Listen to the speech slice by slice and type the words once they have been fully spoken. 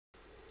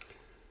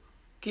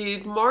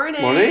Good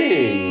morning.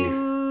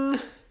 Morning.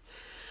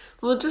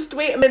 Well, just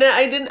wait a minute.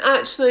 I didn't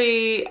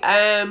actually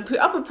put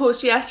up a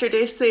post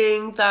yesterday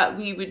saying that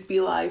we would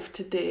be live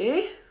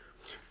today.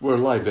 We're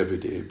live every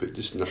day, but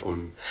just not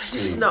on.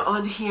 Just not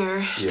on here.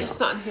 Yeah.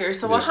 Just not on here.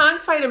 So Yeah. we'll hang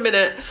fire a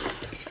minute.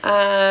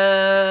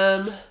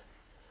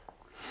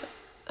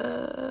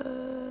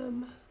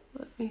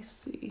 Let me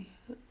see.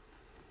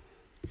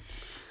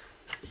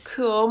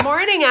 Cool.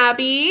 Morning,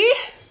 Abby.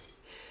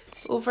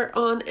 Over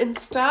on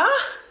Insta.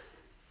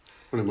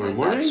 Morning.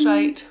 That's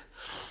right.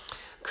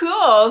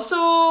 Cool.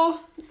 So,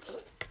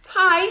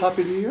 hi.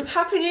 Happy New Year.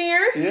 Happy New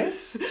Year.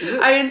 Yes. Is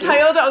it? I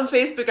entitled it on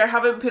Facebook. I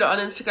haven't put it on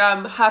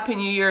Instagram. Happy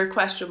New Year ?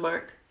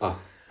 Ah.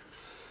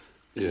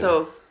 Yeah.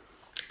 So,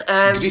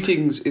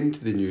 greetings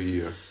into the new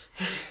year.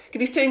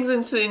 greetings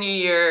into the new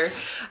year,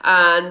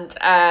 and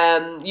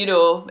you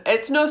know,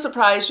 it's no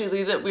surprise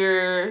really that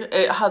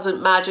it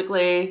hasn't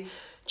magically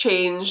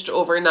changed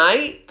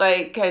overnight.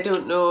 Like, I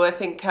don't know, I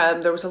think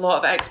there was a lot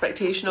of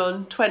expectation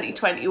on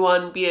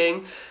 2021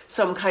 being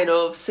some kind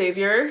of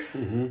saviour.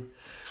 Mm-hmm.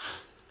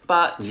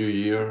 But New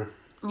year.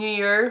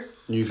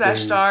 New fresh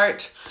things.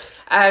 start.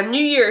 New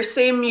year,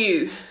 same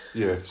you.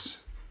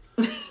 Yes.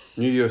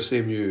 New year,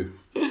 same you.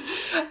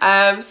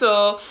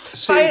 So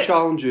Same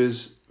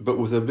challenges, but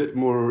with a bit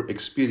more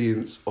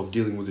experience of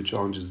dealing with the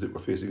challenges that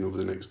we're facing over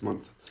the next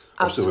month.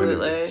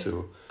 Absolutely.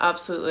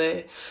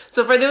 Absolutely.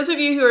 So for those of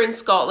you who are in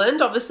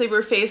Scotland, obviously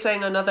we're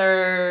facing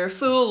another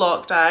full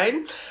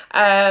lockdown,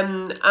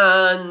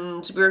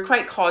 and we're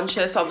quite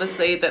conscious,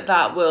 obviously,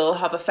 that will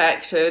have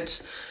affected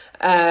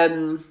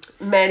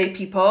many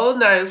people.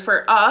 Now,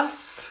 for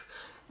us,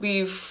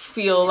 we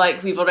feel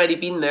like we've already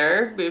been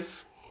there.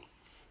 We've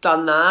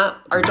done that.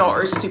 Our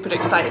daughter's super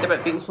excited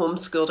about being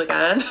homeschooled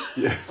again.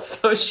 Yeah.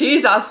 So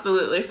she's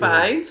absolutely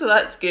fine. Yeah. So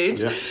that's good.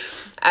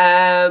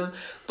 Yeah.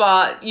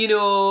 But, you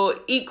know,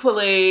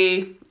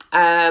 equally,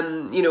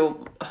 you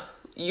know,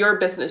 your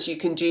business you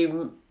can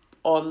do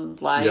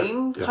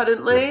online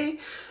currently.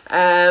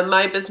 Yeah.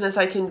 My business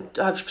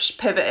I've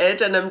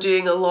pivoted and I'm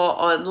doing a lot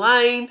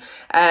online.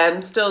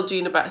 Still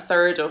doing about a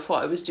third of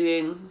what I was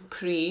doing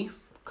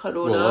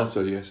pre-corona. Well,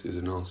 after yesterday's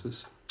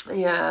analysis.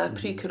 Yeah,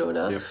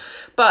 pre-corona. Yep.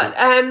 But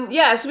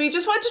so we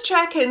just want to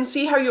check in,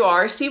 see how you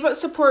are, see what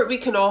support we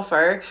can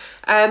offer.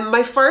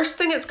 My first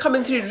thing that's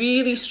coming through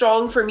really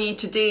strong for me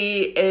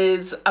today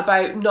is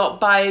about not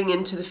buying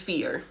into the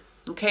fear.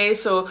 Okay,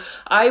 so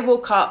I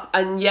woke up,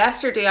 and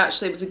yesterday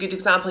actually was a good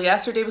example.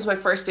 Yesterday was my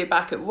first day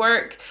back at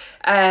work,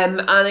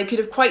 and I could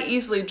have quite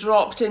easily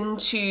dropped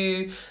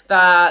into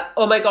that,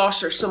 oh my gosh,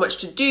 there's so much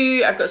to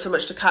do, I've got so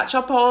much to catch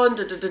up on,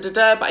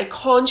 but I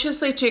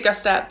consciously took a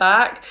step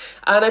back,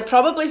 and I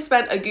probably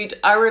spent a good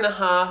hour and a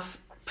half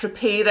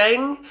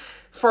preparing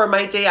for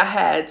my day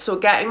ahead. So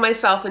getting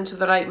myself into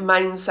the right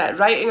mindset,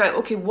 writing out,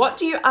 okay, what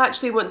do you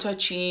actually want to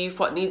achieve?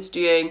 What needs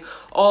doing?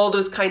 All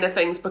those kind of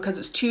things, because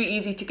it's too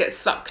easy to get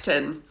sucked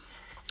in.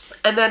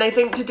 And then I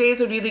think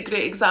today's a really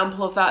great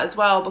example of that as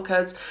well,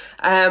 because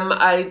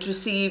I'd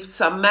received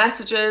some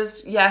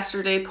messages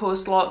yesterday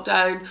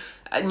post-lockdown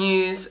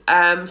news,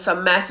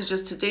 some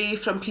messages today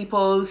from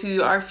people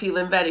who are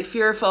feeling very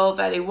fearful,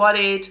 very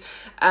worried,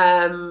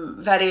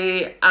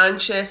 very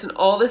anxious, and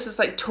all this is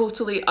like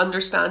totally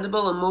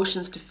understandable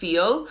emotions to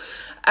feel.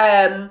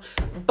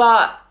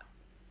 But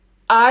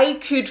I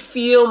could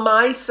feel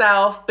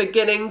myself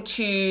beginning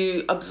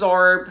to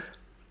absorb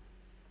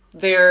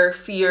their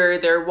fear,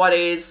 their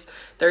worries,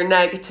 their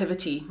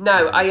negativity.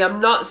 Now, I am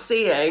not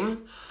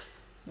saying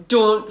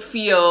don't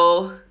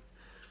feel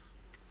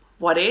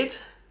worried,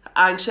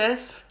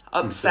 anxious,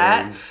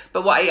 upset,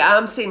 but what I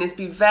am saying is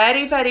be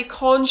very, very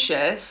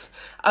conscious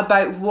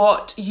about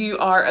what you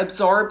are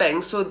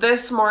absorbing. So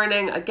this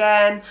morning,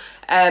 again,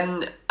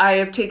 I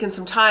have taken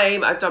some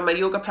time. I've done my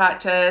yoga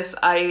practice.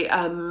 I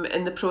am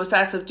in the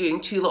process of doing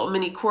 2 little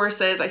mini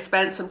courses. I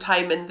spent some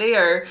time in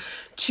there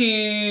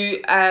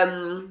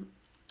to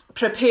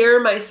prepare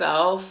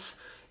myself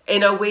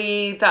in a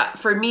way that,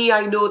 for me,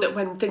 I know that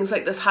when things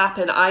like this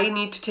happen, I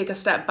need to take a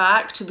step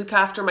back to look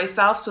after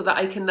myself so that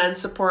I can then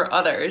support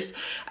others.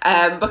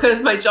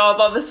 Because my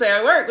job, obviously,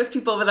 I work with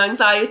people with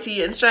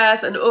anxiety and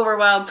stress and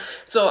overwhelm.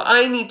 So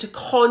I need to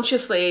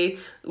consciously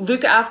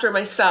look after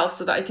myself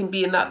so that I can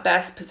be in that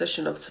best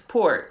position of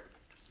support.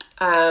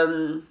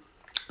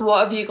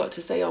 What have you got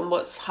to say on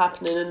what's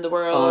happening in the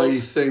world? I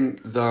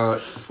think that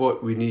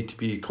what we need to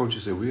be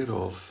consciously aware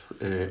of,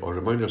 or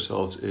remind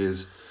ourselves,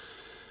 is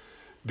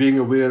being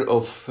aware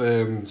of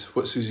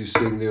what Susie's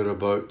saying there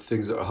about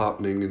things that are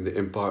happening and the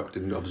impact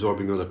and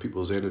absorbing other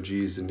people's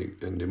energies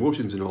and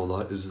emotions and all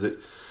that, is that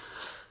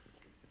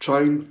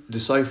try and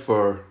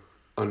decipher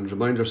and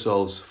remind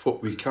ourselves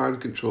what we can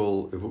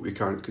control and what we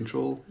can't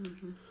control.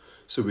 Mm-hmm.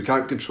 So we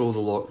can't control the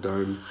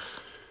lockdown,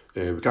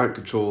 we can't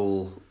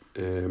control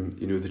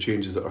the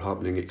changes that are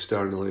happening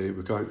externally.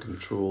 We can't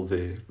control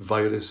the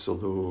virus,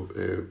 although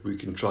we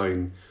can try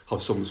and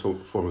have some sort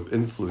of form of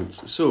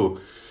influence.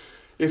 So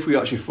if we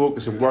actually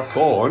focus and work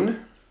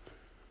on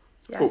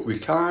what we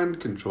can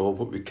control,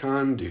 what we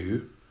can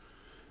do,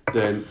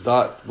 then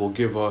that will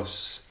give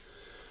us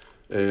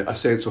a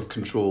sense of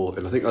control.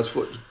 And I think that's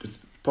what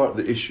part of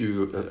the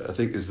issue, I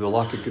think, is the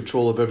lack of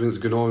control of everything that's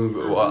going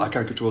on. Well, I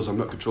can't control this, I'm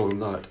not controlling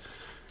that.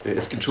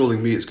 It's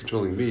controlling me, it's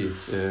controlling me.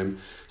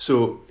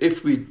 So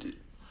if we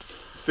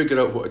figure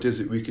out what it is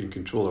that we can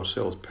control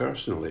ourselves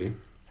personally,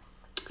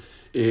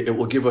 it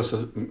will give us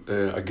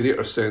a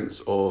greater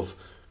sense of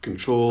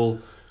control.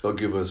 It'll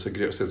give us a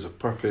greater sense of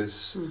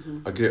purpose,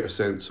 a greater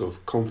sense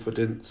of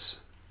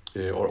confidence,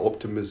 or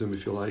optimism,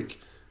 if you like.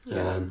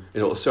 Yeah. And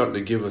it'll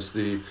certainly give us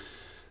the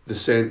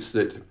sense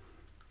that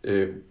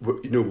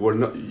we're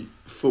not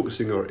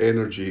focusing our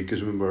energy,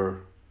 because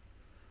remember,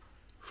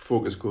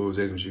 focus glows,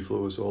 energy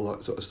flows, all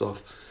that sort of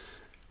stuff.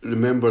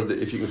 Remember that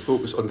if you can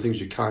focus on things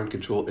you can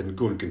control and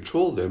go and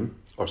control them,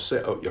 or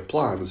set out your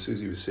plan, as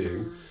Susie was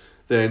saying,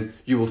 then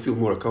you will feel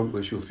more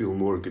accomplished, you'll feel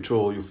more in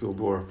control, you'll feel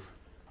more,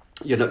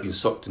 you're not being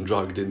sucked and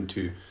dragged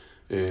into,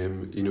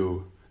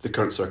 the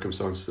current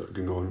circumstances that are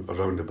going on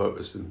around about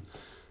us and,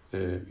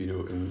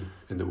 in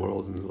the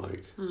world and the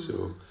like.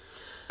 So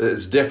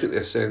it's definitely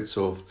a sense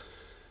of,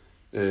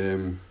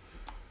 rather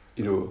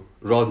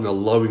than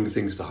allowing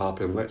things to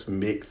happen, let's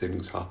make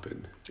things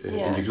happen.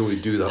 And you can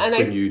only do that and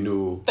when you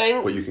know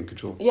what you can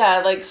control. Yeah,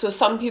 like, so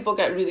some people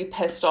get really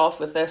pissed off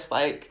with this,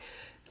 like,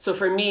 so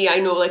for me, I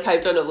know, like, I've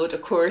done a load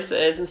of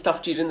courses and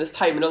stuff during this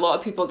time, and a lot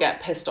of people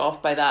get pissed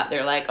off by that.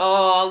 They're like, oh,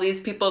 all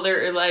these people that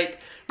are like,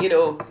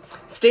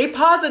 stay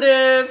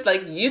positive,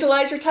 like,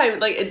 utilize your time.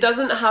 Like, it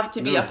doesn't have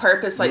to be a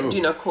purpose, like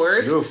doing a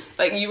course.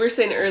 Like you were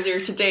saying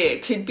earlier today,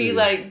 it could be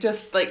like,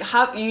 just like,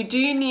 you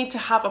do need to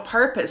have a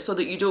purpose so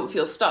that you don't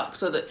feel stuck.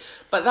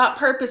 But that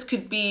purpose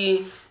could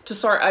be to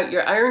sort out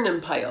your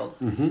ironing pile,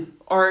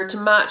 or to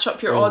match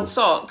up your own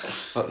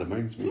socks. That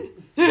reminds me.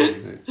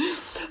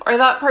 Or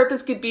that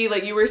purpose could be,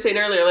 like you were saying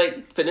earlier,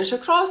 like, finish a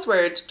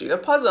crossword, do a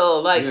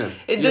puzzle. Like,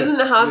 it doesn't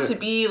have to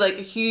be like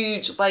a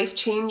huge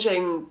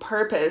life-changing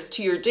purpose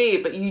to your day,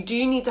 but you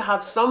do need to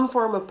have some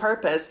form of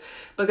purpose,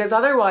 because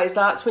otherwise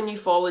that's when you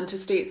fall into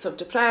states of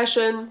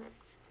depression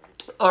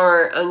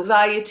or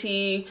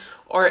anxiety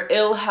or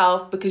ill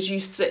health, because you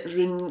sit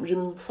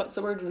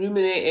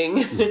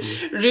ruminating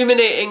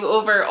ruminating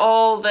over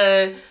all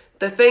the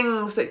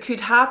things that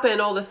could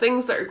happen, all the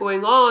things that are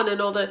going on, and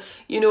all the,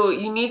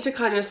 you need to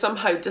kind of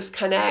somehow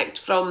disconnect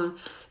from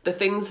the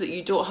things that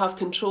you don't have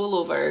control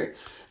over.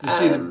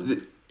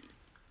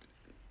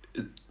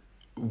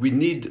 We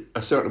need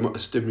a certain amount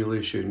of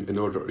stimulation in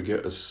order to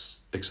get us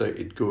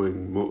excited,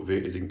 going,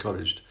 motivated,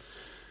 encouraged.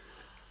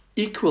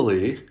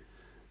 Equally,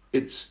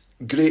 it's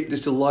great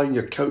just to lie on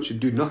your couch and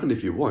do nothing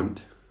if you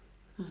want,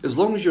 as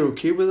long as you're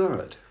okay with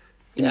that,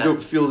 and you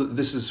don't feel that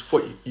this is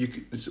what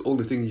it's the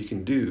only thing you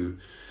can do.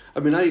 I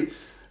mean, I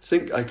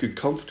think I could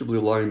comfortably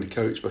lie on the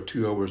couch for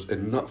 2 hours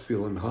and not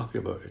feel unhappy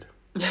about it.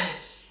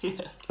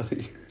 I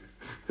think.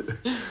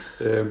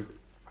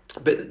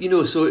 But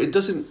so it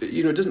doesn't.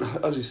 It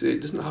doesn't. As you say,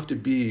 it doesn't have to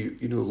be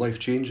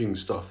life-changing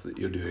stuff that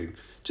you're doing.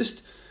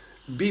 Just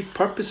be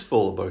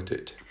purposeful about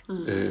it,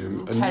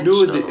 and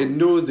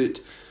know that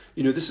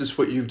this is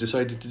what you've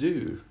decided to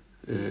do.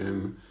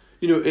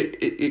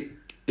 It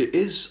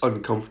is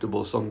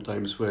uncomfortable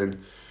sometimes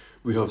when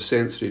we have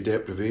sensory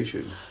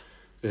deprivation.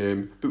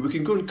 But we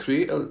can go and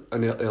create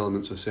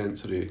elements of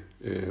sensory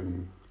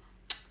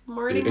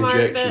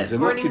injections,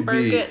 and that could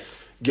be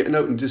getting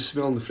out and just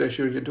smelling the fresh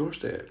air on your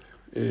doorstep.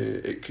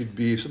 It could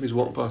be if somebody's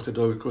walking past a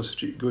dog across the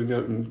street, going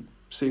out and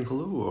saying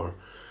hello, or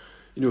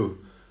if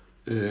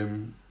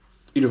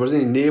there's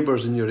any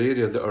neighbours in your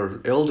area that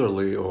are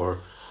elderly or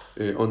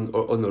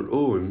on their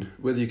own,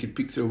 whether you could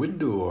peek through a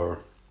window or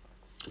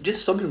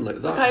just something like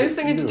that. I was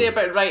thinking today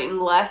about writing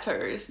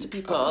letters to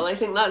people. I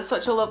think that's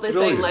such a lovely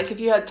thing. Like, if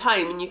you had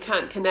time and you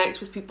can't connect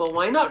with people,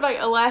 why not write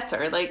a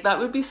letter? Like, that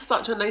would be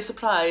such a nice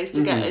surprise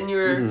to get in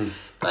your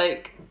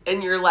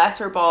in your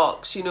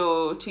letterbox,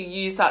 to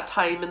use that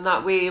time in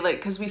that way, like,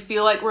 because we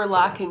feel like we're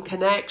lacking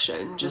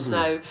connection just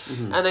now,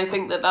 and I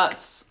think that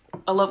that's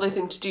a lovely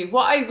thing to do.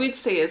 What I would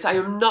say is, I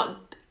am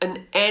not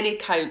in any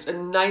count,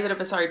 and neither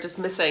of us are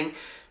dismissing,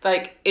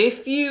 like,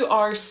 if you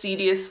are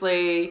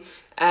seriously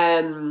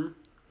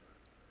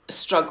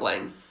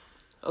struggling,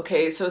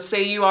 okay, so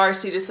say you are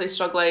seriously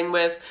struggling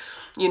with,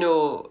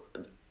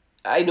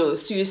 I know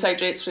suicide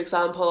rates, for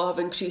example, have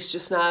increased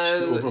just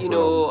now,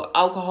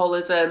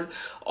 alcoholism,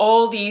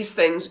 all these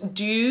things,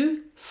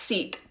 do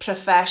seek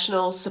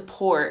professional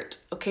support,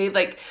 okay?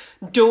 Like,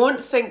 don't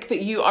think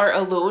that you are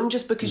alone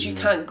just because you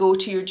can't go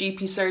to your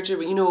GP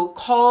surgery,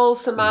 call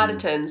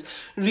Samaritans,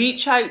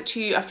 reach out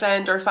to a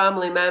friend or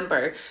family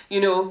member,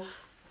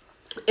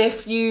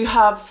 if you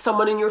have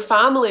someone in your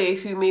family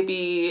who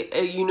maybe,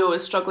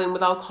 is struggling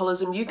with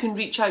alcoholism, you can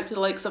reach out to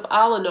the likes of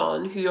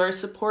Al-Anon, who are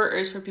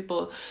supporters for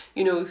people,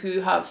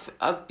 who have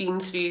been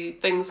through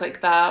things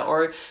like that,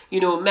 or,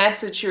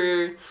 message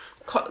your,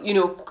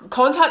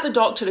 contact the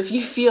doctor if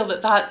you feel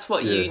that that's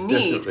what you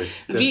need.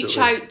 Definitely. Reach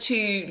out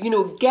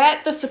to,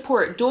 get the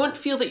support. Don't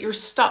feel that you're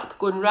stuck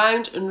going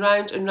round and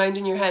round and round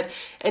in your head.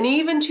 And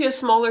even to a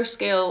smaller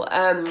scale,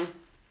 I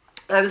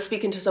was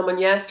speaking to someone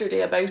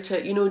yesterday about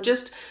it,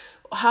 just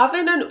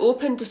having an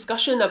open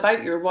discussion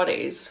about your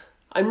worries,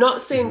 I'm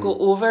not saying go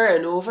over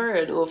and over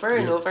and over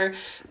and over,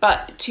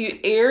 but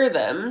to air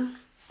them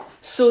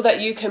so that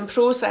you can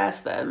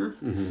process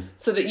them,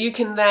 so that you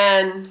can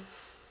then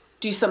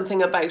do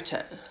something about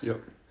it. Yeah.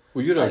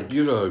 Well, you're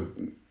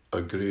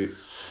a great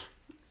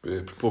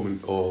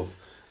proponent of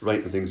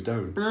writing things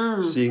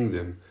down, seeing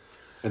them,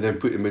 and then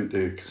put them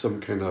into some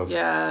kind of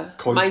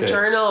context. My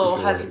journal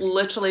has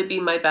literally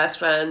been my best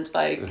friend,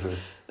 like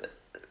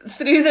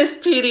through this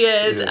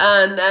period,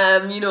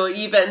 and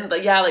even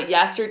like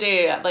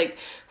yesterday, like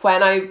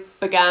when I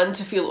began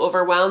to feel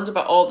overwhelmed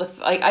about all the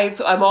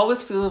I'm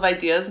always full of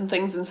ideas and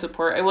things and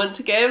support I want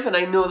to give, and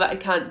I know that I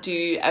can't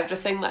do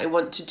everything that I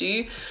want to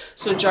do.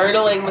 So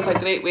journaling was a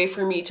great way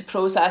for me to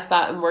process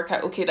that and work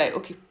out, okay,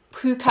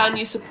 who can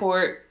you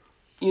support,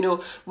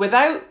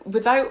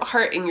 without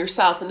hurting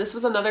yourself. And this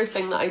was another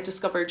thing that I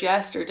discovered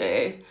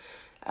yesterday.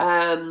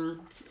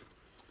 I'm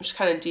just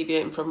kind of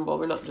deviating from,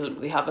 we don't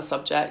really have a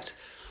subject.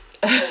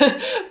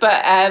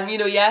 But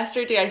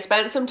yesterday I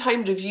spent some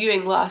time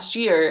reviewing last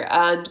year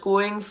and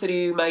going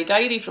through my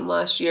diary from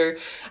last year,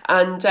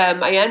 and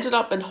I ended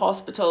up in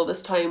hospital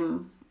this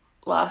time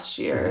last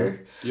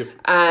year.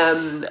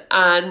 And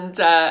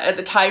at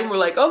the time we're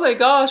like, oh my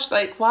gosh,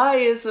 like, why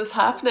is this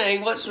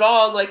happening? What's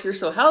wrong? Like, you're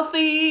so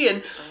healthy.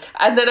 And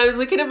then I was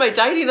looking at my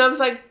diary and I was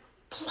like,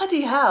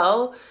 bloody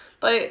hell,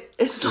 like,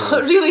 it's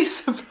not really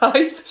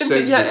surprising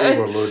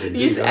that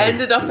you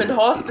ended up in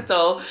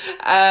hospital,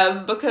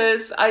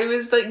 because I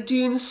was like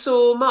doing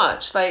so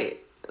much,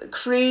 like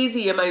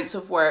crazy amounts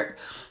of work,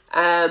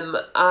 and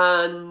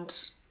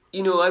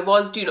I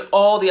was doing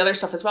all the other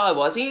stuff as well. I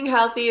was eating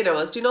healthy and I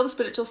was doing all the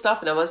spiritual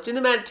stuff and I was doing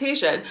the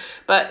meditation,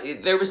 but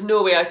there was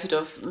no way I could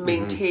have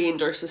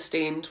maintained or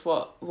sustained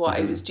what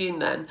I was doing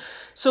then.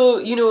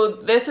 So,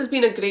 this has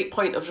been a great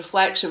point of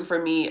reflection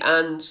for me,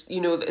 and,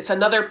 it's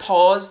another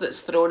pause that's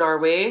thrown our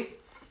way,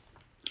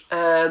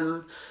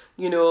 to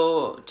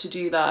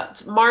do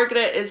that.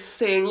 Margaret is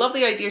saying,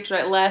 lovely idea to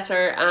write a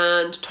letter,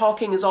 and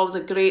talking is always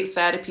a great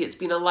therapy. It's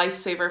been a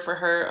lifesaver for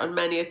her on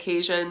many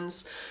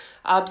occasions.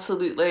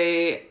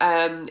 Absolutely.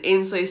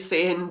 Ainsley's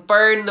saying,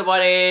 burn the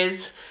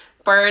worries,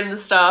 burn the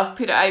stuff,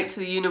 put it out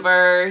to the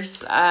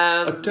universe.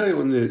 I'll tell you,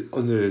 on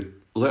the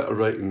letter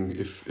writing,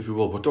 if you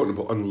will, we're talking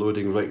about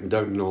unloading, writing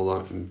down and all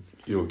that, and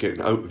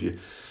getting out of you.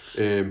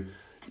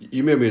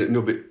 You may or may not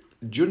know, but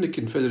during the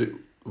Confederate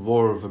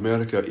War of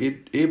America,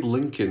 Abe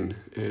Lincoln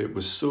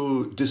was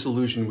so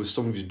disillusioned with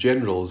some of his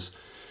generals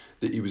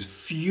that he was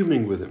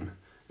fuming with them.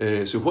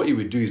 So what he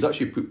would do is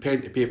actually put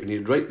pen to paper and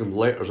he'd write them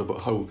letters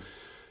about how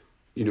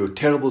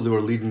terrible they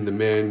were leading the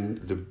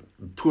men, the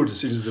poor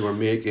decisions they were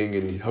making,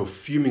 and how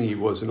fuming he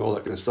was and all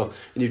that kind of stuff.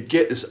 And you'd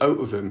get this out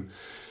of him.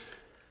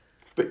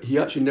 But he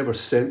actually never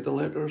sent the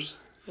letters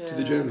to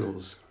the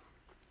generals.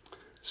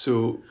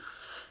 So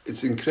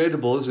it's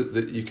incredible, is it,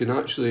 that you can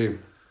actually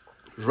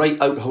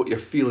write out how you're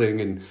feeling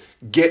and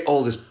get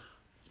all this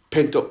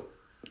pent-up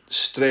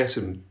stress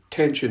and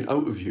tension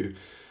out of you,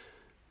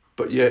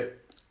 but yet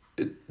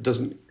it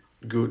doesn't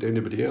go to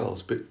anybody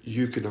else, but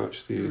you can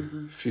actually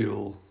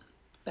feel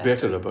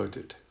better about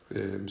it.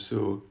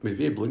 So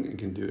maybe Abe Lincoln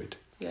can do it.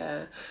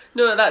 Yeah.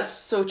 No, that's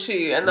so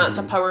true, and that's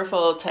a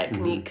powerful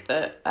technique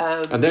that...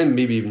 and then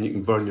maybe even you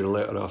can burn your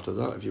letter after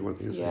that if you want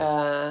to.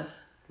 Yeah.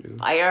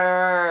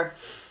 Fire!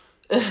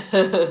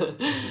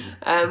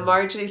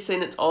 Marjorie's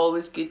saying it's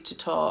always good to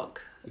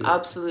talk. Yeah.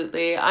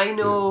 Absolutely. I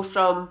know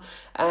from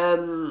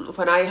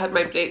when I had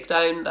my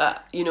breakdown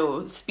that,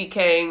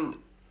 speaking,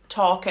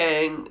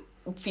 talking,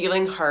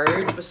 feeling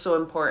heard was so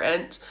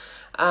important.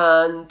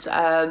 And,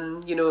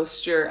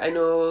 Stuart, I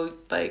know,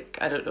 like,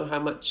 I don't know how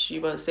much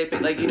you want to say,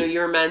 but, like,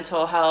 your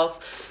mental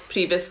health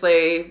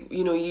previously,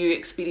 you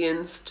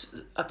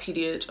experienced a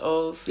period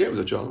of... Yeah, it was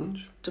a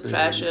challenge.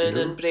 Depression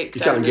and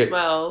breakdown as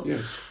well. Yeah,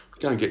 you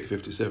can't get to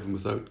 57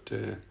 without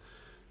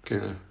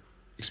kind of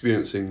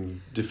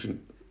experiencing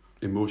different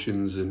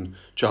emotions and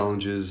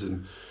challenges,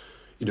 and,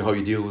 how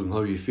you deal with them,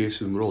 how you face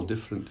them. We're all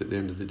different at the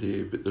end of the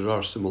day, but there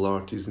are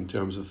similarities in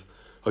terms of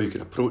how you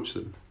can approach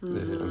them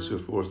and so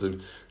forth,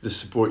 and the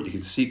support you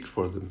can seek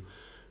for them.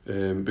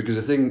 Because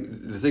the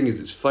thing is,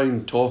 it's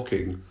fine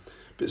talking,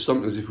 but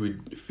sometimes if we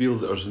feel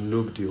that there's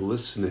nobody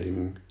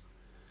listening,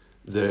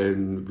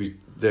 then we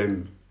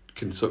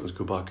can sometimes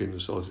go back in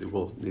and sort of say,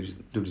 well, nobody's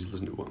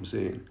listening to what I'm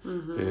saying.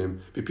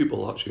 But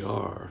people actually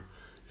are.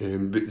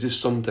 But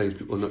just sometimes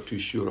people are not too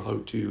sure how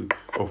to,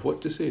 or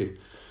what to say,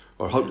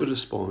 or how to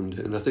respond.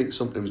 And I think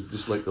sometimes,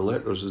 just like the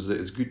letters, is that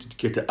it's good to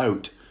get it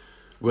out.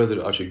 Whether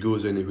it actually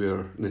goes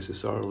anywhere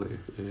necessarily,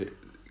 it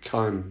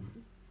can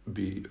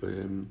be,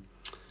 can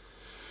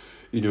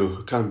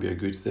be a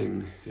good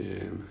thing,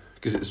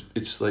 because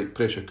it's like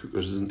pressure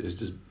cookers, isn't it? It's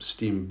just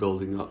steam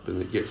building up,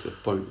 and it gets to a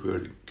point where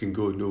it can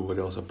go nowhere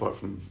else apart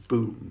from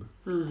boom,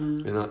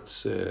 and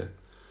that's, a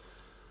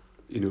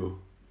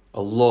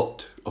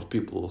lot of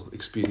people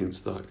experience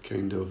that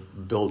kind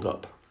of build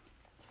up,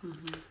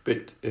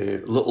 but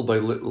little by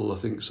little, I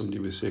think somebody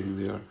was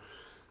saying there.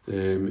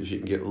 If you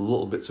can get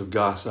little bits of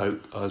gas out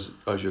as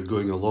you're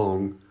going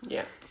along,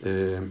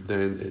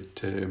 then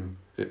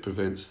it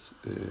prevents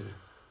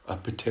a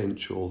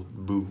potential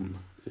boom,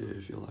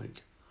 if you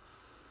like.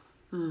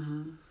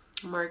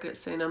 Margaret's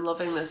saying, I'm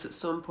loving this, it's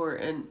so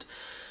important.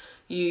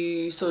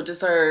 You so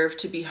deserve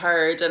to be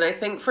heard. And I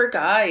think for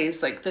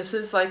guys, like, this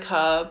is like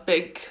a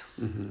big,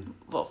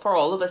 well, for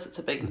all of us it's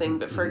a big thing,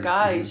 but for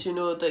guys, you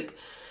know, like,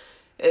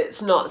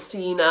 it's not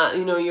seen at,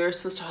 you know, you're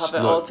supposed to have It's it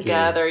not, all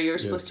together, yeah, you're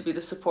supposed to be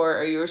the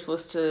supporter, you're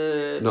supposed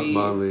to not be...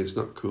 manly, it's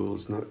not cool,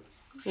 it's not...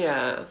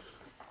 Yeah.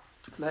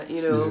 But,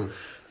 you know,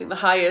 I think the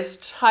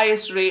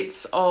highest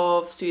rates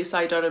of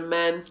suicide are in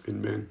men.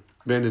 In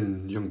men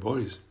and young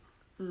boys.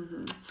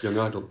 Young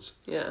adults.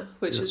 Yeah,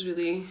 which is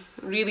really,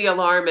 really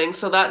alarming.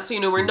 So that's,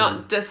 you know, we're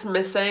not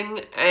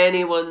dismissing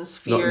anyone's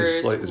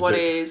fears,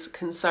 worries,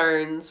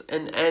 concerns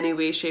in any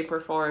way, shape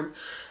or form.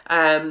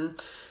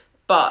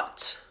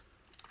 But,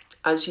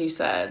 as you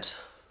said,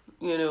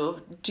 you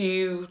know,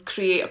 do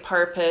create a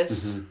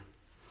purpose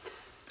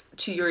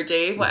to your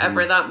day,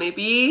 whatever that may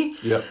be.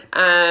 Yeah.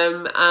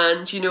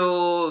 And, you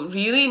know,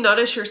 really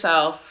nourish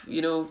yourself.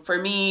 You know, for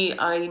me,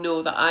 I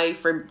know that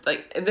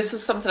and this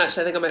is something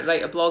actually I think I might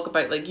write a blog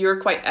about, like, you're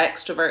quite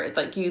extroverted,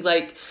 like, you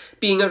like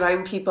being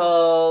around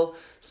people,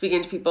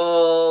 speaking to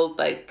people,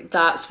 like,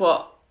 that's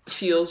what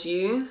fuels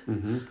you.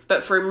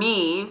 But for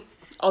me,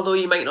 although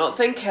you might not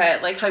think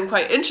it, like, I'm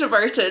quite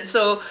introverted,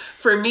 so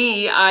for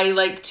me, I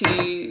like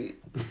to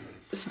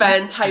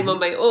spend time on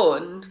my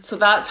own. So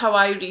that's how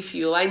I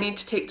refuel. I need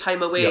to take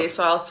time away.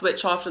 So I'll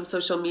switch off from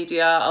social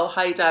media, I'll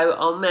hide out,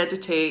 I'll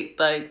meditate,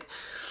 like,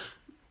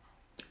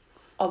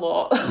 a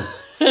lot.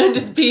 And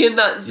just be in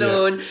that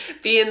zone,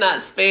 be in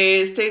that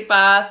space, take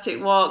baths,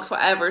 take walks,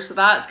 whatever. So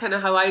that's kind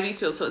of how I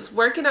refuel. So it's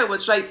working out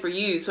what's right for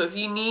you. So if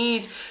you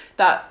need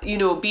that, you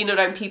know, being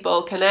around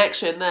people,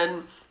 connection,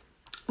 then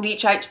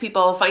reach out to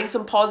people, find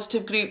some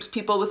positive groups,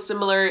 people with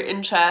similar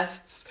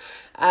interests,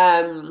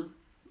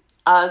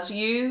 as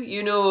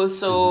you know,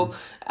 so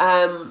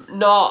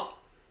not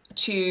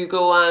to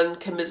go and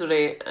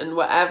commiserate and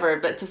whatever,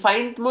 but to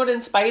find more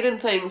inspiring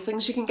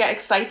things you can get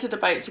excited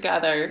about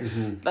together.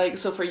 Like,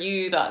 so for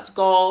you, that's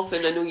golf,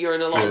 and I know you're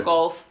in a lot of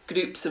golf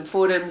groups and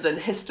forums and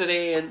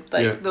history and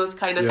like those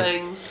kind of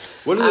things.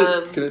 One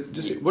of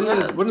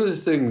the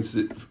things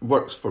that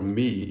works for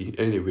me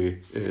anyway,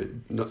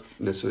 not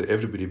necessarily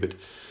everybody, but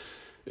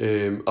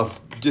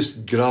I've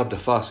just grabbed a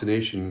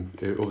fascination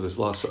over this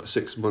last sort of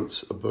 6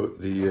 months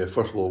about the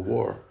First World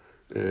War.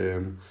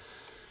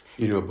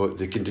 You know, about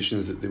the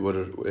conditions that they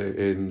were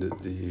in,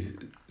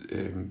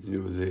 you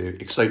know, the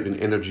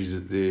excitement, energy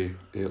that they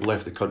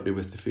left the country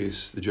with to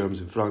face the Germans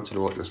in France and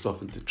all that kind of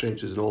stuff, and the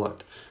trenches and all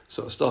that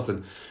sort of stuff.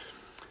 And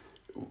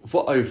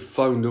what I've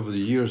found over the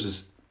years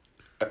is,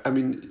 I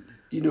mean,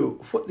 you know,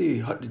 what they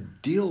had to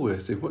deal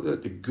with and what they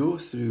had to go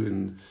through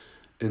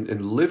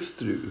and live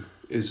through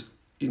is,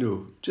 you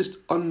know, just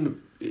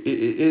it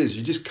is,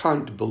 you just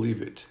can't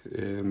believe it.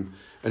 And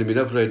I mean,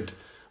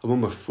 I'm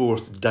on my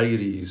 4th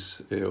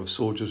diaries of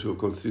soldiers who have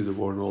gone through the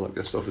war and all that kind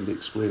of stuff, and they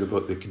explain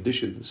about the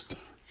conditions.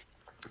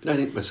 And I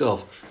think to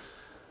myself,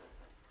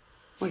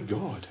 my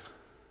God,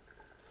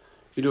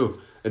 you know,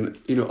 and,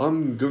 you know,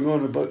 I'm going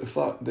on about the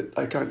fact that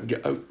I can't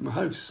get out of my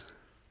house,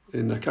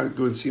 and I can't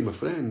go and see my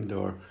friend,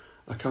 or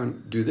I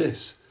can't do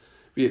this.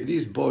 But yet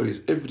these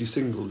boys, every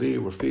single day,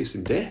 were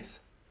facing death.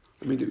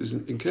 I mean, it was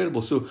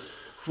incredible. So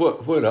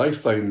where I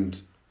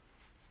find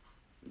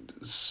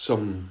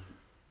some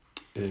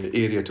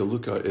area to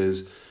look at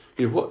is,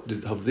 you know, what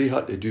have they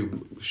had to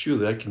do?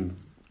 Surely I can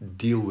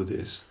deal with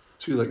this.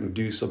 Surely I can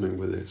do something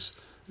with this.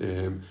 You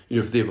know,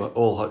 if they've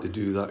all had to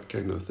do that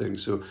kind of thing.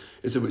 So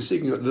it's about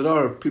seeking out. There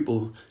are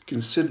people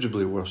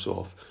considerably worse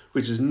off,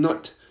 which is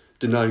not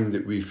denying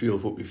that we feel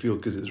what we feel,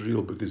 because it's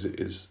real, because it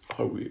is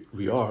how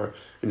we are,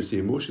 and it's the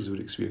emotions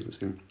we're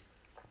experiencing.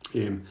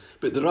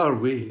 But there are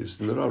ways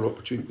and there are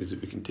opportunities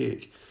that we can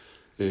take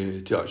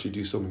to actually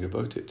do something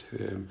about it.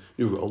 You know,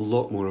 we've got a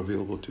lot more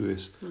available to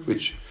us,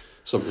 which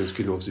sometimes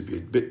can obviously be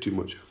a bit too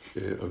much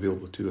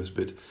available to us.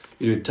 But,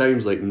 you know, in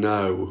times like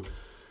now,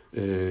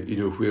 you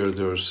know, where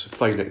there's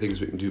finite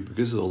things we can do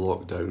because of the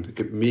lockdown,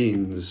 it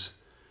means,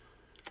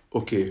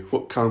 okay,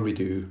 what can we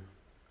do?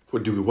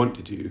 What do we want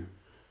to do?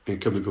 And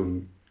can we go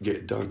and get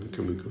it done? And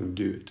can we go and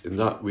do it? And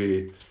that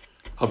way,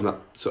 having that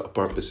sort of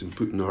purpose and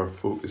putting our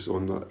focus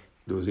on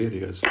those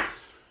areas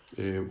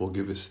will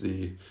give us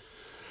the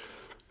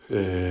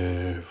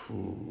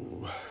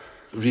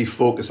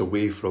refocus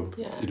away from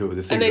you know,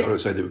 the things that are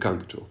outside that we can't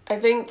control. I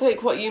think,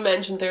 like, what you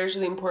mentioned there is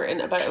really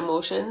important about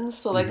emotions.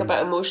 So, like,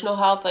 about emotional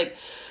health, like,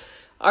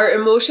 our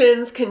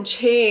emotions can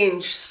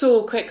change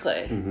so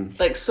quickly,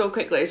 like, so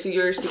quickly. So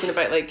you're speaking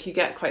about, like, you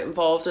get quite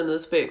involved in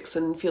those books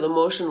and feel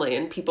emotionally,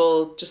 and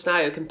people just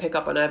now can pick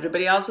up on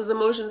everybody else's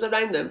emotions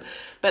around them.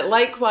 But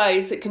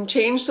likewise, it can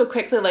change so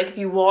quickly. Like, if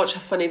you watch a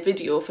funny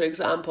video, for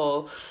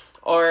example,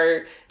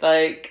 or,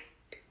 like,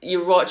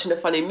 you're watching a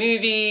funny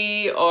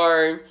movie,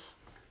 or,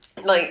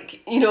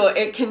 like, you know,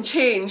 it can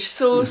change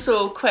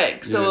so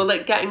quick. So,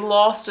 like, getting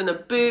lost in a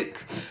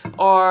book,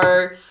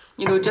 or,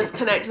 you know, just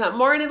connecting that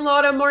morning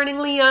Laura, morning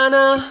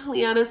Leanna.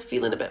 Leanna's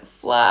feeling a bit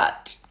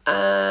flat.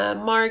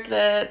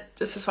 Margaret,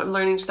 this is what I'm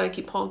learning, just now,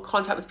 keep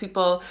contact with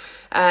people.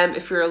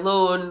 If you're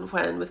alone,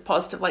 when with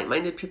positive,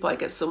 like-minded people, I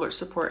get so much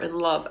support and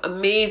love.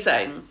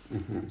 Amazing.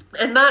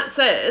 And that's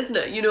it, isn't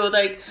it? You know,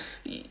 like,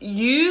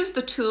 use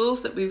the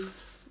tools that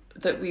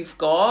we've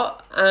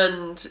got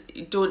and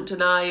don't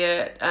deny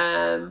it.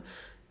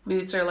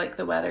 Moods are like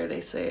the weather,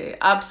 they say.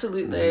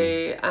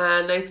 Absolutely.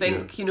 And I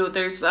think, you know,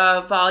 there's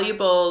a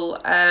valuable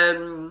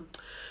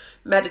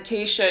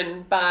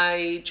meditation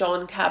by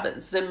John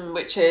Kabat-Zinn,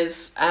 which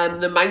is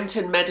the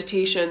mountain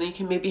meditation. You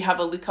can maybe have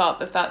a look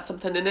up if that's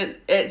something. And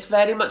it's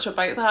very much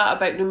about that,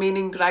 about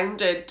remaining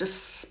grounded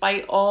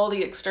despite all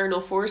the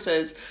external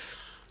forces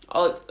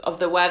of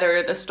the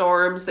weather, the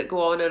storms that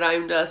go on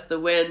around us, the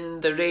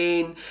wind, the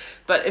rain.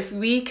 But if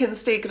we can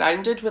stay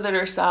grounded within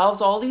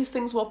ourselves, all these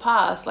things will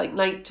pass, like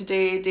night to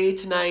day, day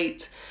to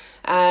night.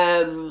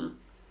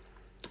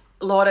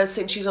 Laura's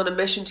saying she's on a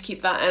mission to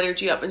keep that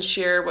energy up and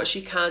share what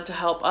she can to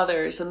help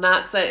others. And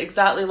that's it,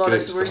 exactly, Laura.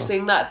 So we're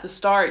saying that at the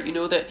start, you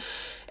know, that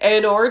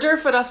in order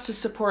for us to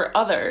support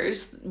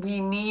others, we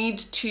need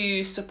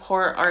to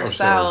support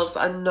ourselves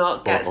and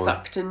not get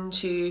sucked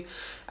into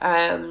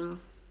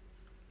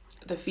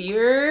the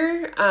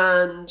fear.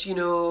 And, you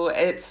know,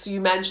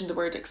 you mentioned the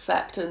word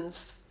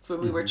acceptance when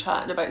we were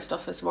chatting about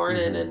stuff this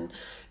morning. And,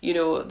 you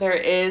know, there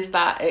is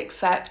that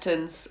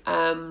acceptance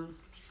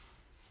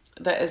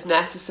that is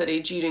necessary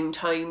during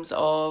times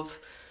of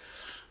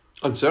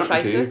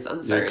uncertainty.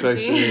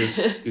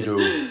 Crisis, you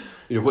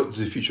know, what does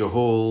the future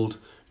hold?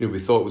 You know, we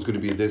thought it was going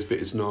to be this, but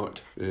it's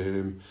not.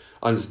 And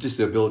it's just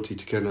the ability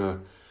to kind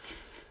of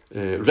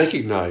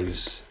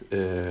recognise,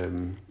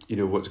 you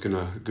know, what's going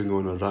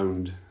on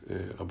around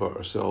about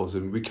ourselves,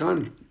 and we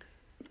can,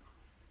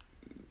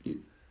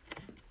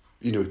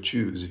 you know,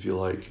 choose, if you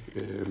like.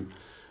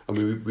 I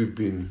mean,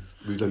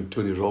 we've done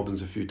Tony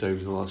Robbins a few times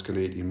in the last kind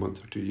of 18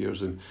 months or 2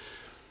 years, and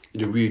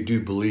you know, we do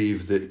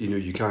believe that, you know,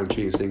 you can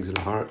change things in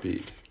a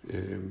heartbeat,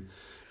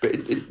 but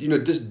it you know,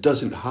 it just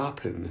doesn't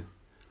happen.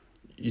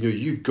 You know,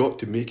 you've got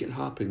to make it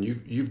happen.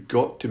 You've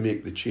got to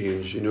make the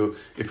change. You know,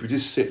 if we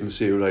just sit and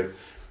say, right,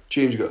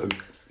 change got to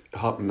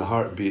happen in a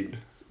heartbeat,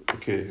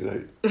 okay,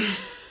 right.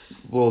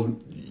 Well,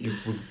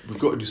 we've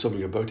got to do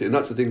something about it, and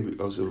that's the thing.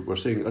 As we're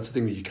saying, that's the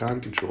thing that you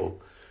can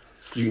control.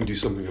 You can do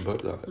something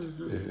about that.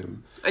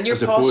 And your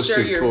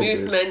posture, your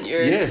movement,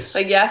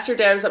 like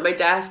yesterday I was at my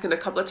desk and a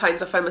couple of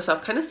times I found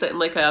myself kind of sitting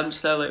like I am,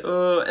 just like,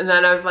 oh, and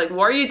then I was like,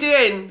 what are you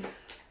doing?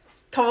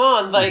 Come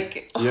on,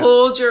 like,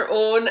 hold your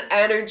own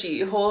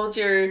energy, hold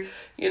your,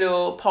 you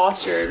know,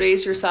 posture,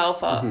 raise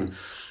yourself up.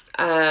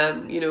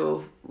 You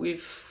know,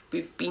 we've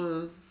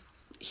been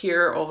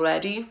here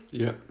already.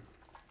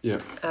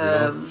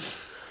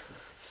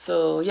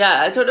 So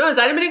yeah, I don't know, has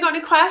anybody got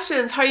any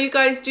questions? How are you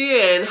guys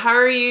doing? How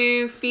are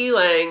you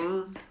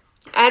feeling?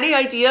 Any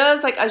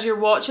ideas, like, as you're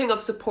watching, of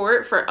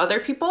support for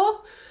other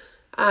people?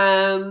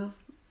 I'm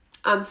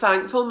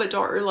thankful my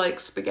daughter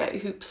likes spaghetti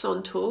hoops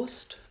on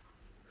toast,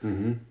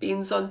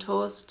 beans on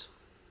toast,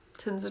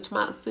 tins of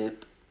tomato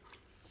soup.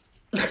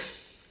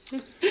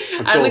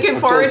 I'm looking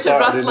forward to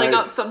rustling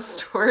up some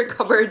store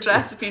cupboard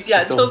recipes.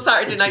 Yeah, until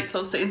Saturday night,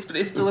 till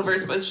Sainsbury's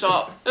delivers my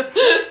shop.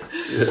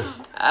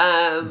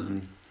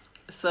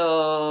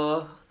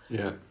 So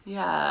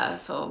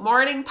so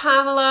morning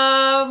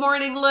Pamela,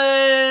 morning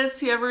Liz,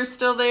 whoever's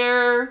still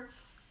there.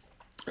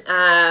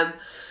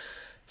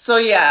 So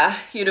yeah,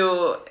 you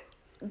know,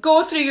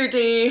 go through your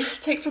day,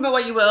 take from it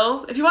what you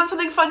will. If you want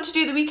something fun to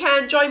do the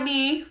weekend, join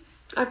me.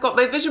 I've got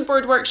my vision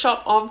board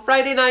workshop on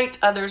Friday night,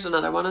 and there's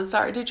another one on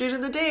Saturday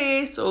during the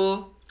day.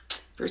 So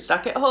if you're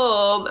stuck at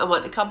home and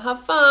want to come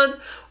have fun,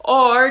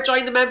 or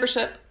join the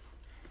membership.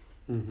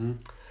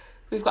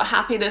 We've got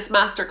Happiness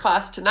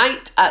Masterclass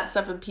tonight at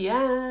 7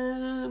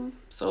 p.m.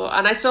 So,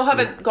 and I still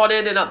haven't gone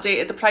in and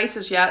updated the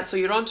prices yet, so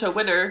you're on to a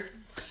winner.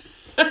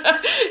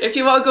 If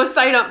you want to go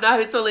sign up now,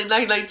 it's only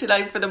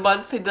 $9.99 for the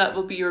month, and that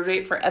will be your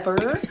rate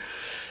forever.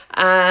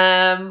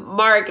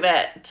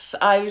 Margaret,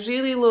 I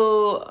really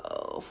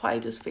low. Why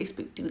does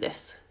Facebook do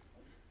this?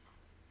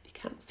 You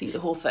can't see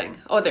the whole thing.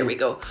 Oh, there we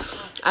go.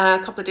 A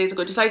couple of days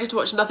ago, decided to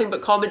watch nothing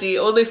but comedy,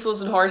 Only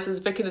Fools and Horses,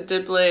 Vic and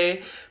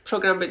Dibley,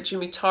 program by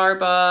Jimmy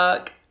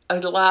Tarbuck. I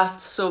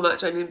laughed so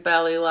much. I mean,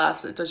 belly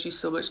laughs. It does you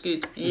so much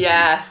good.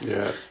 Yes,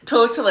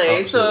 totally.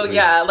 Absolutely. So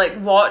yeah, like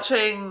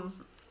watching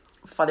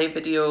funny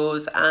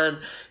videos and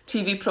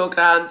TV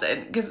programs,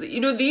 and because,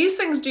 you know, these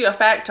things do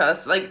affect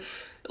us. Like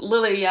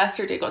Lily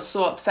yesterday got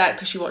so upset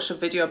because she watched a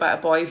video about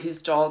a boy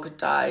whose dog had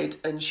died,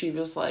 and she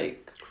was like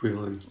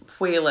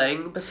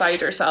wailing beside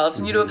herself.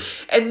 And you know,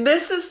 and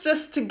this is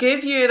just to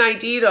give you an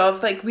idea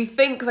of, like, we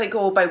think like,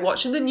 oh, by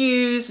watching the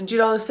news and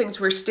doing all those things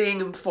we're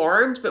staying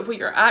informed, but what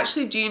you're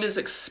actually doing is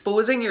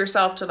exposing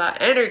yourself to that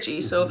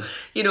energy. So,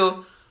 you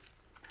know,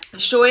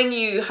 showing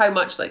you how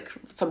much, like,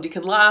 somebody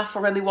can laugh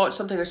or when they watch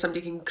something, or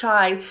somebody can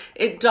cry,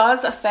 it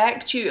does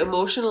affect you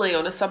emotionally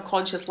on a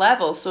subconscious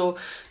level. So,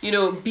 you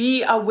know,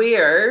 be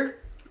aware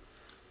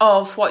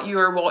of what you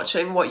are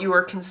watching, what you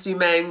are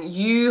consuming.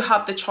 You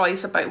have the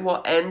choice about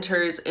what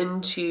enters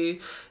into,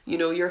 you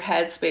know, your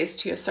headspace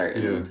to a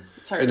certain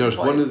And there's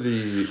point. one of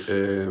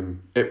the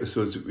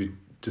episodes that we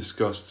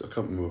discussed, I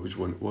can't remember which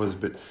one it was,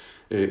 but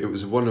it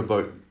was one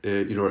about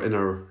you know, our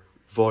inner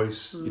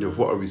voice. You know,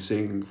 what are we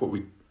saying, what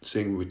we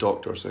saying when we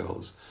talk to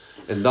ourselves,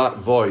 and that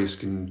voice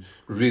can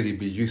really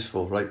be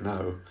useful right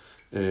now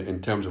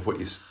in terms of what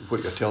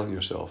you're telling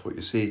yourself, what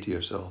you say to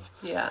yourself.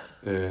 Yeah.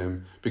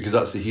 Because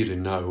that's the here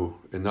and now,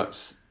 and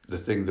that's the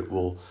thing that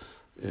will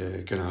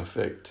kind of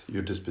affect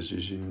your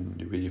disposition,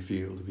 the way you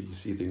feel, the way you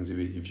see things, the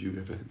way you view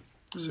everything.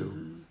 So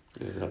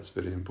that's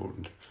very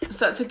important.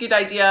 So that's a good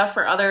idea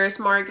for others,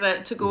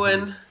 Margaret, to go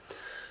and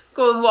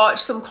watch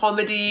some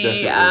comedy.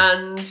 Definitely.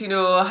 And, you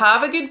know,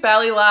 have a good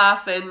belly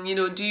laugh, and, you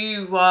know,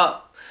 do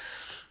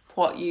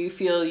what you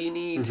feel you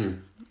need.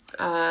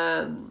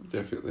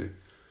 Definitely.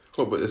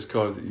 What about this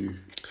card that you...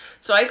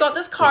 So I got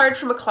this card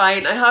from a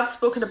client. I have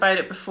spoken about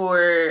it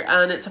before,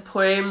 and it's a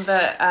poem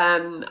that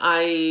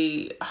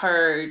I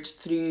heard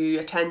through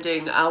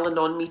attending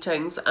Al-Anon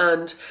meetings.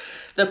 And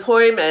the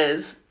poem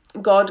is,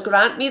 God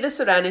grant me the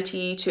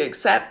serenity to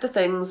accept the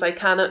things I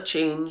cannot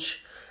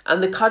change,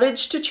 and the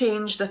courage to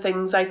change the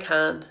things I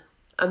can,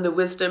 and the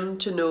wisdom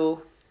to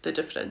know the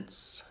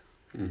difference.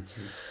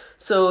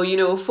 So, you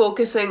know,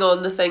 focusing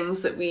on the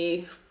things that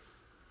we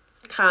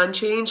can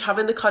change,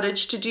 having the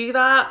courage to do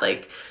that,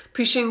 like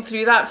pushing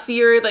through that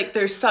fear. Like,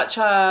 there's such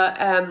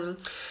a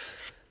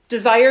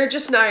desire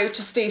just now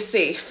to stay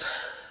safe.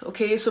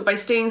 Okay, so by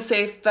staying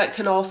safe, that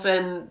can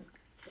often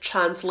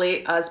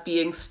translate as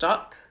being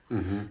stuck.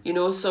 You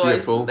know, so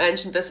Fearful. I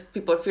mentioned this,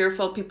 people are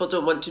fearful, people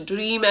don't want to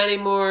dream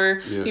anymore.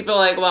 Yeah. People are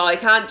like, well, I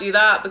can't do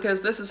that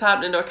because this is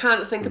happening, or I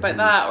can't think about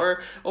that,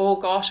 or, oh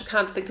gosh, I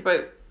can't think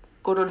about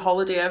going on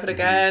holiday ever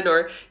again.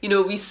 Or, you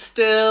know, we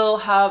still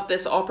have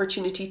this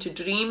opportunity to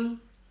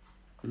dream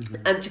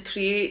and to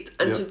create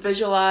and to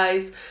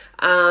visualize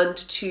and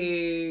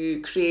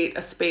to create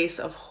a space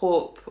of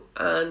hope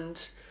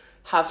and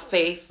have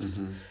faith.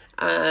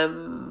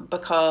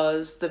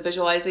 Because the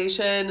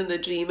visualization and the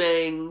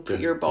dreaming put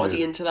your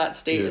body into that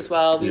state as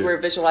well. We were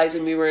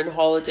visualizing we were in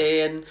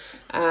holiday in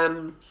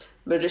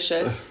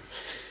Mauritius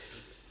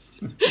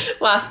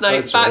last night.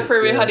 That's back right.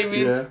 where we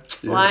honeymooned,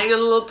 lying on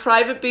a little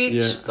private beach.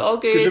 It's all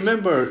good. Because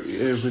remember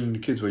when the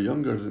kids were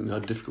younger and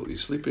had difficulty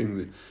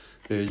sleeping,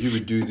 you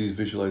would do these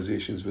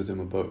visualizations with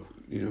them about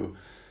you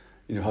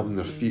know having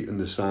their feet in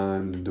the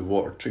sand and the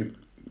water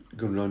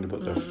going around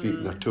about their feet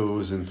and their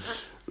toes and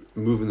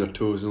moving their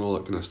toes and all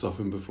that kind of stuff,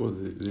 and before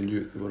they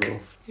knew it, they were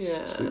off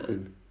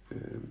sleeping,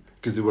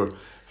 because they were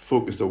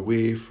focused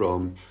away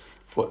from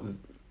what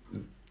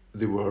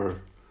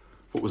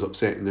was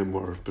upsetting them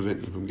or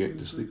preventing them from getting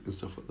to sleep and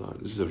stuff like that.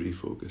 This is a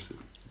refocus.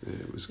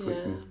 It was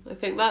quite cool. I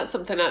think that's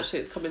something actually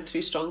that's coming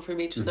through strong for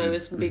me just now,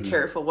 is be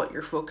careful what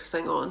you're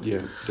focusing on.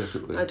 Yeah,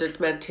 definitely. I did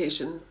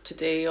meditation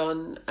today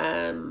on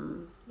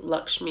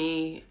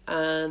Lakshmi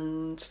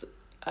and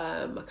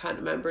I can't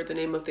remember the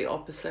name of the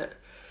opposite.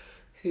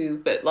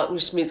 But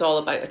Lakshmi is all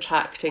about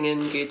attracting in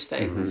good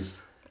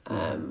things.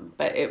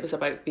 But it was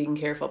about being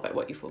careful about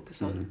what you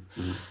focus on.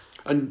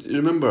 And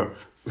remember,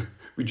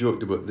 we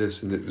joked about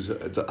this, and I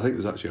think it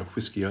was actually a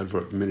whiskey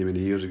advert many, many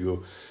years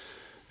ago,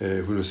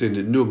 when we were saying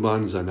that no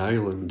man's an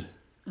island,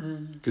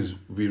 because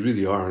we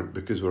really aren't,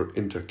 because we're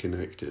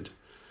interconnected.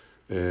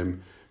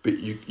 But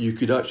you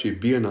could actually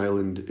be an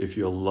island if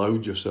you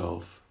allowed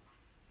yourself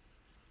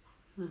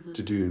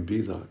to do and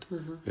be that.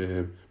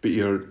 But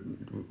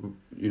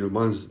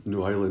man's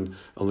no island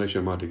unless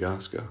you're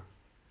Madagascar.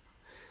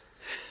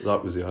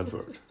 That was the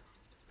advert.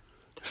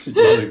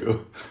 There you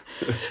go.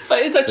 But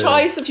it's a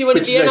choice if you want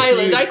to be an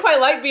island. I quite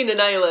like being an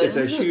island. It's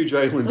a huge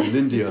island in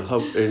India, in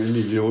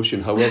the Indian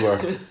Ocean.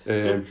 However,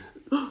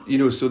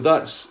 so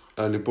that's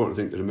an important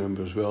thing to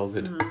remember as well,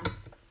 that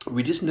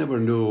we just never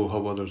know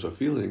how others are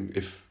feeling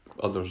if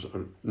others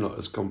are not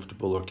as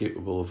comfortable or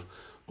capable of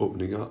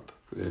opening up.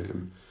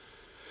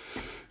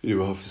 We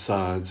have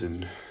facades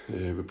and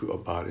we put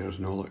up barriers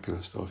and all that kind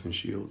of stuff and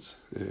shields.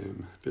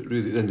 But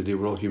really, at the end of the day,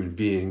 we're all human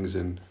beings,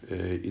 and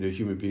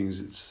human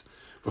beings.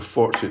 We're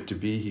fortunate to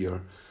be here,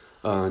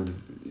 and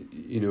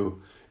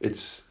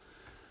it's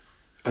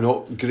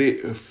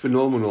a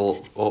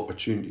phenomenal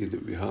opportunity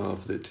that we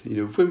have. That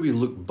when we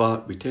look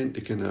back, we tend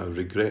to kind of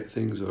regret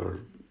things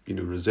or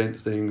resent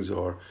things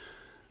or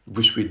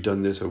wish we'd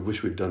done this or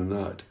wish we'd done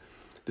that.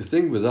 The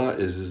thing with that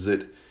is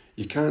that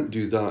you can't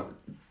do that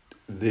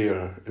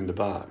there in the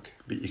back,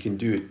 but you can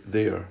do it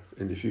there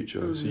in the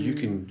future. So you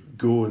can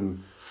go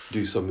and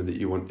do something that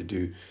you want to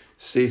do,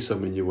 say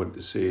something you want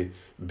to say,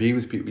 be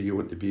with people you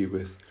want to be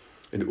with,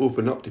 and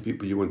open up to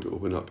people you want to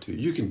open up to.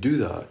 You can do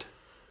that,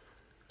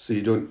 so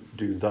you don't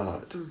do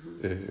that.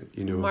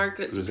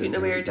 Margaret's putting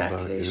away her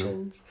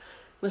decorations,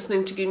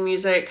 listening to good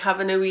music,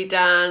 having a wee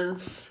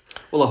dance.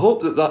 Well, I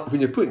hope that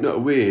when you're putting that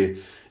away,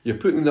 you're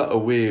putting that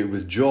away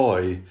with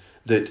joy,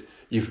 that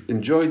you've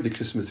enjoyed the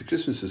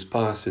Christmas is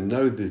past, and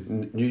now the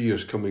New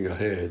Year's coming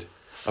ahead,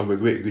 and we're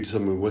going to do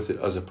something with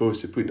it, as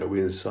opposed to putting it away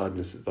in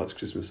sadness that that's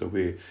Christmas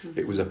away.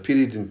 It was a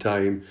period in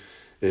time,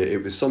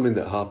 It was something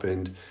that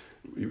happened.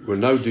 We're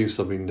now doing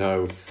something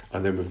now,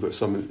 and then we've got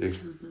something to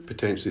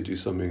potentially do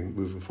something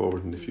moving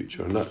forward in the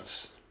future, and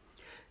that's...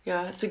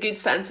 Yeah, it's a good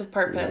sense of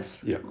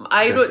purpose. Yeah,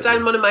 I wrote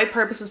down one of my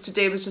purposes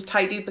today was just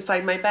tidy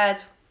beside my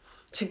bed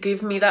to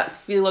give me that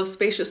feel of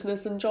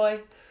spaciousness and joy.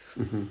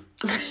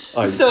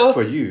 So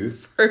for you,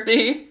 for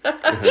me,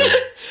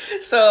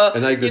 so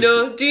and you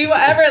know, do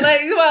whatever.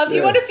 Like, well, if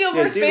you want to feel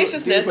more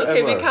spaciousness,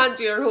 okay, we can't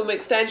do our home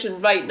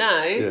extension right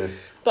now,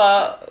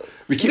 but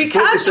we can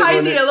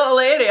tidy a little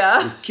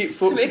area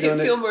to make it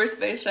feel more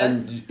spacious.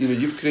 And you know,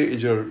 you've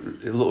created your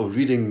little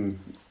reading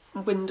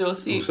window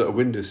seat, sort of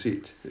window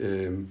seat,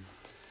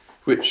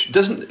 which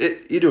doesn't.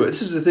 You know,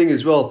 this is the thing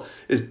as well.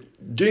 Is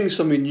doing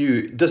something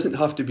new doesn't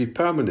have to be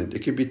permanent. It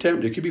could be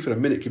temporary. It could be for a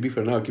minute. It could be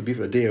for an hour. It could be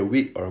for a day, a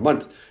week, or a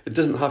month. It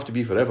doesn't have to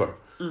be forever.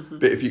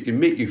 But if you can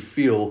make you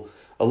feel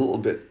a little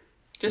bit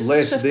just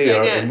less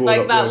there it, and more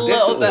like up that there,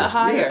 little bit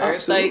higher. Yeah,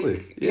 absolutely.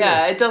 Like,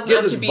 yeah, it doesn't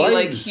have to be vibes,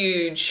 like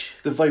huge.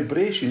 The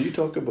vibration. You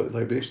talk about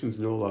vibrations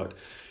and all that.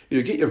 You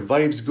know, get your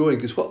vibes going,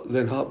 because what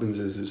then happens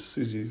is, as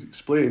Susie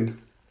explained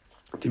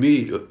to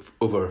me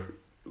over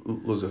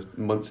loads of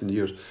months and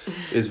years,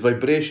 is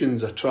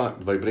vibrations attract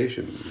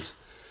vibrations.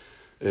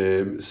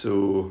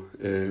 So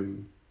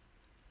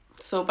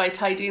by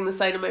tidying the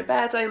side of my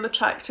bed, I am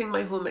attracting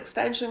my home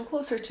extension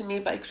closer to me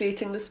by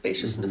creating the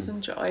spaciousness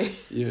and joy.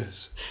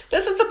 Yes.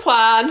 This is the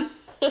plan.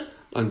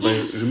 And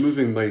by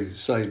removing my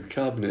side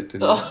cabinet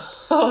and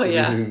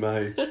removing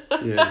my...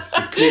 Yes,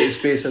 you've created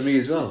space for me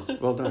as well.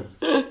 Well done.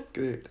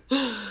 Great.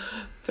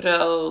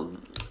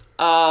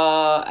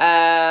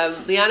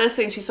 Leanna's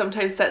saying she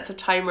sometimes sets a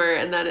timer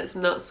and then it's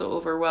not so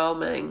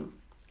overwhelming.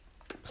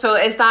 So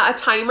is that a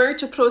timer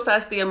to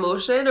process the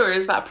emotion, or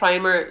is that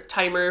a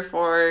timer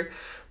for...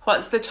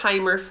 What's the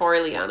timer for,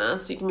 Leanna?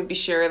 So you can maybe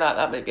share that.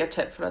 That might be a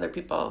tip for other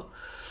people.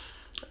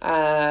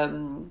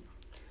 So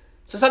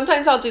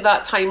sometimes I'll do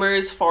that.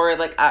 Timers for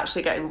like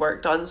actually getting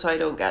work done so I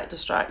don't get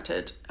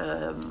distracted.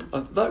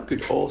 That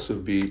could also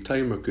be...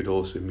 Timer could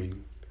also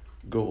mean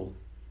goal.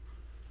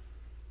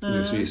 You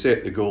know, so you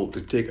set the goal to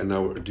take an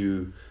hour to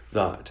do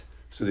that.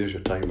 So there's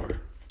your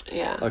timer.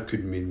 Yeah. That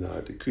could mean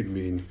that. It could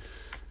mean...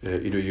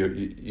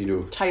 you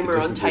know, timer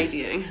on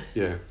tidying.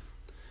 Yeah,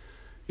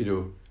 you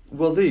know.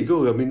 Well, there you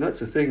go. I mean, that's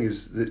the thing,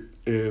 is that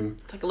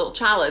it's like a little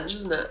challenge,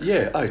 isn't it?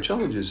 Yeah,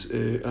 challenges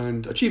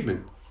and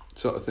achievement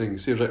sort of thing.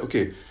 Say, right,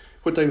 okay,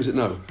 what time is it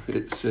now?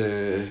 It's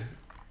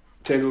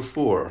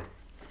 10:04.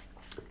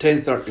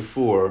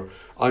 10:34.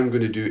 I'm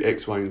going to do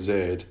X, Y, and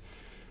Z,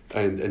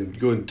 and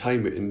go and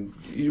time it. And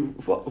you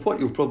know, what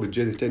you'll probably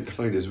generally tend to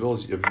find as well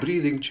is your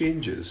breathing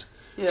changes.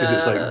 Because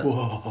it's like,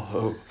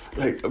 whoa,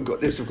 right, I've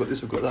got this, I've got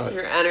this, I've got that.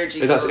 Your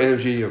energy. And that's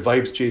energy, your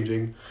vibe's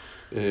changing,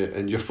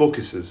 and your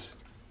focus is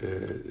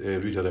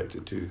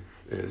redirected to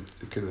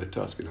kind of the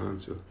task in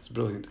hand. So it's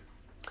brilliant.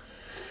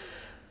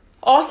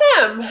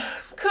 Awesome.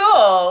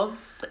 Cool.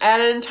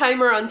 And then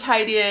timer on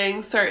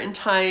tidying, certain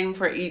time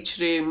for each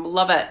room.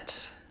 Love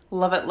it.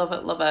 Love it, love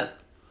it, love it.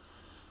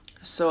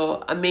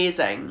 So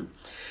amazing.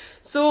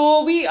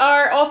 So we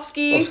are off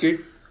ski.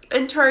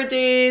 Into our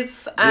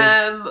days.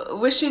 Yes.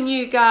 Wishing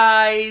you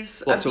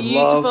guys lots a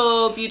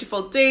beautiful,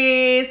 beautiful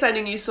day.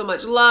 Sending you so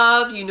much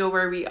love. You know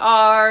where we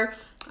are.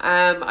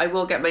 I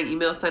will get my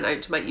email sent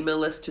out to my email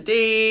list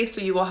today. So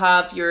you will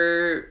have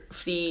your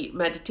free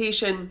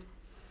meditation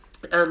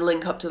and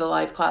link up to the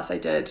live class I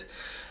did.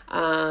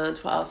 And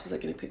what else was I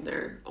going to put in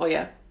there? Oh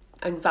yeah,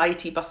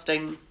 anxiety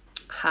busting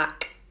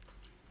hack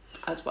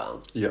as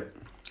well. Yep.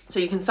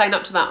 So you can sign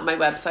up to that on my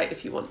website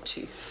if you want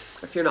to,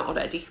 if you're not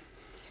already.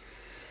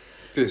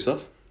 Great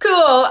stuff.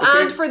 Cool.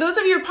 Okay. And for those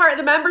of you who are part of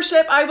the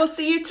membership, I will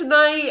see you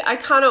tonight. I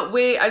cannot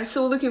wait. I'm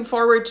so looking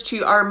forward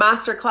to our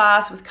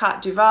masterclass with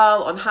Kat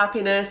Duval on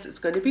happiness. It's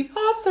going to be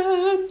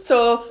awesome.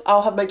 So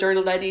I'll have my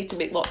journal ready to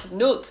make lots of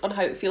notes on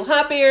how to feel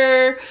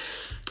happier.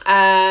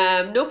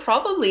 No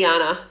problem,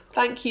 Leanna.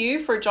 Thank you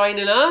for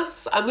joining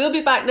us. And we'll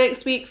be back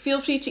next week. Feel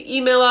free to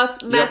email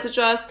us, message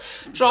us,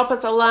 drop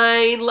us a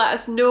line, let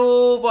us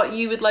know what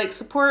you would like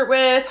support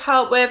with,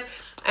 help with,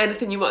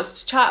 anything you want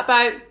us to chat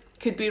about.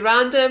 Could be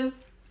random.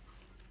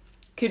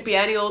 Could be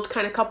any old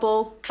kind of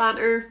couple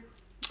banter.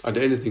 And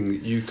anything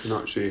that you can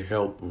actually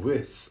help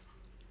with.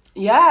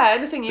 Yeah,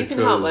 anything you can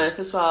help with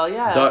as well,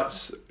 yeah.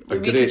 That's a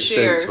great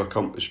sense of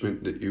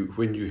accomplishment, that you,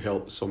 when you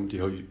help somebody,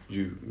 how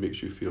you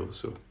makes you feel.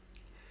 So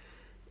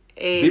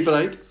be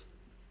bright.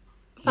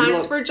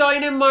 Thanks for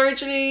joining,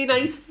 Marjorie.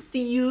 Nice to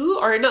see you.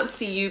 Or not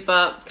see you,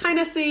 but kind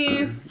of see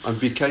you. And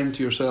be kind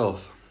to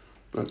yourself.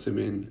 That's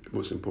the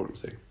most important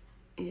thing.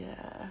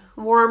 Yeah.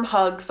 Warm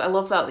hugs. I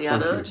love that,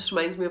 Leanna. It just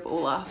reminds me of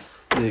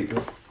Olaf. There you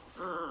go.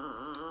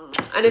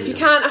 And if you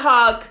can't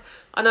hug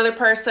another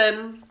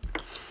person,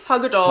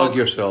 hug a dog. Hug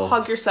yourself.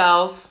 Hug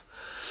yourself.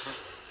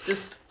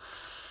 Just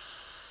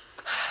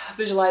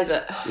visualize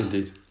it.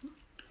 Indeed.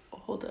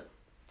 Hold it.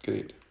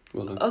 Great.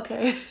 Well done.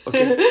 Okay.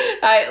 Okay. All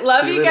right.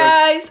 Love you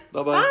guys.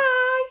 Bye-bye. Bye.